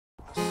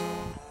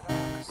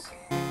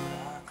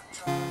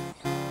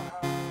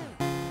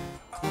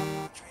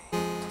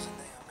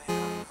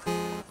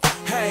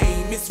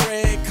Miss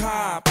Red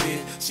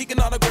Carpet, she can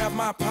autograph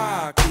my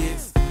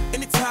pockets.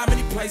 Anytime,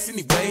 any place,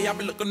 anyway, I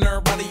be looking at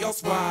everybody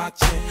else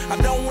watching. I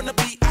don't wanna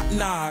be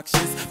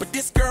obnoxious, but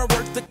this girl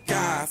works the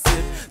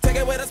gossip. Take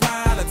it with a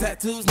smile, her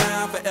tattoos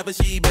now, forever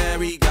she be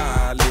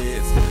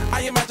regardless.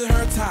 I imagine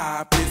her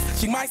topless,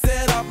 she might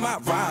set up my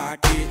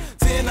rocket.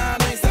 10,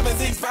 9, 8, 7,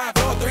 6, 5,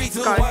 4, 3, 2,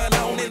 1,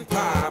 on and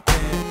poppin'.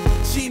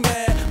 She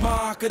mad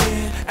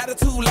marketing,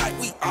 attitude like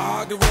we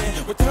arguing.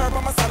 With her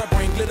by my side, I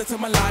bring glitter to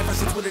my life. I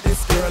should Twitter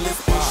this girl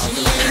is poppin'. She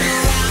ain't a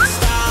rock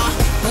star,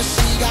 but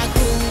she got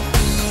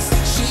groupies.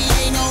 She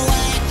ain't no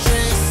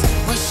actress,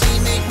 but she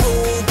make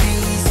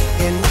movies.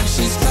 And when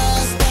she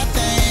strutts that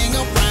thing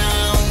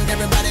around,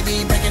 everybody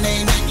be breaking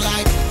their neck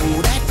like,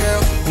 ooh that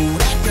girl, ooh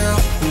that girl,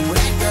 ooh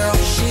that girl.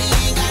 She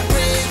ain't got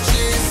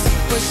riches,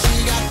 but she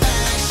got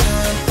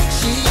fashion.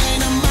 She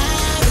ain't a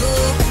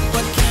model,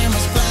 but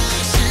cameras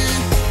flashing.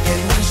 And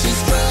when she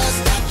struts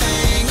that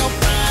thing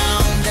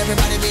around,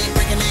 everybody be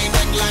breaking their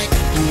neck like,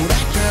 ooh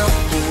that girl,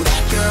 ooh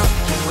that girl,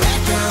 ooh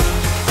that girl.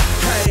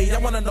 Hey, I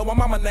wanna know my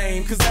mama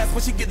name, cause that's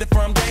where she get it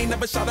from. They ain't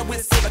never shot her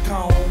with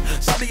silicone.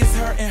 Shawty is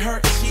her and her,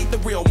 and she the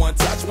real one.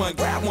 Touch one,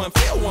 grab one,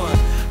 feel one.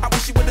 I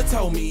wish she would've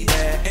told me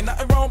that. Ain't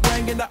nothing wrong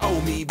bringing the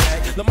owe me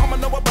back. The mama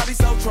know her body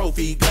so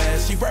trophy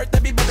glass. She worth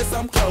every bit of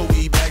some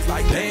Chloe bags.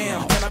 Like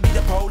damn, can I be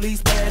the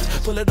police badge?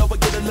 Pull it over,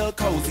 get a little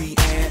cozy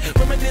and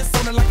reminisce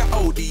on it like an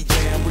OD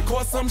jam.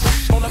 Record some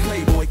shit on a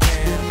Playboy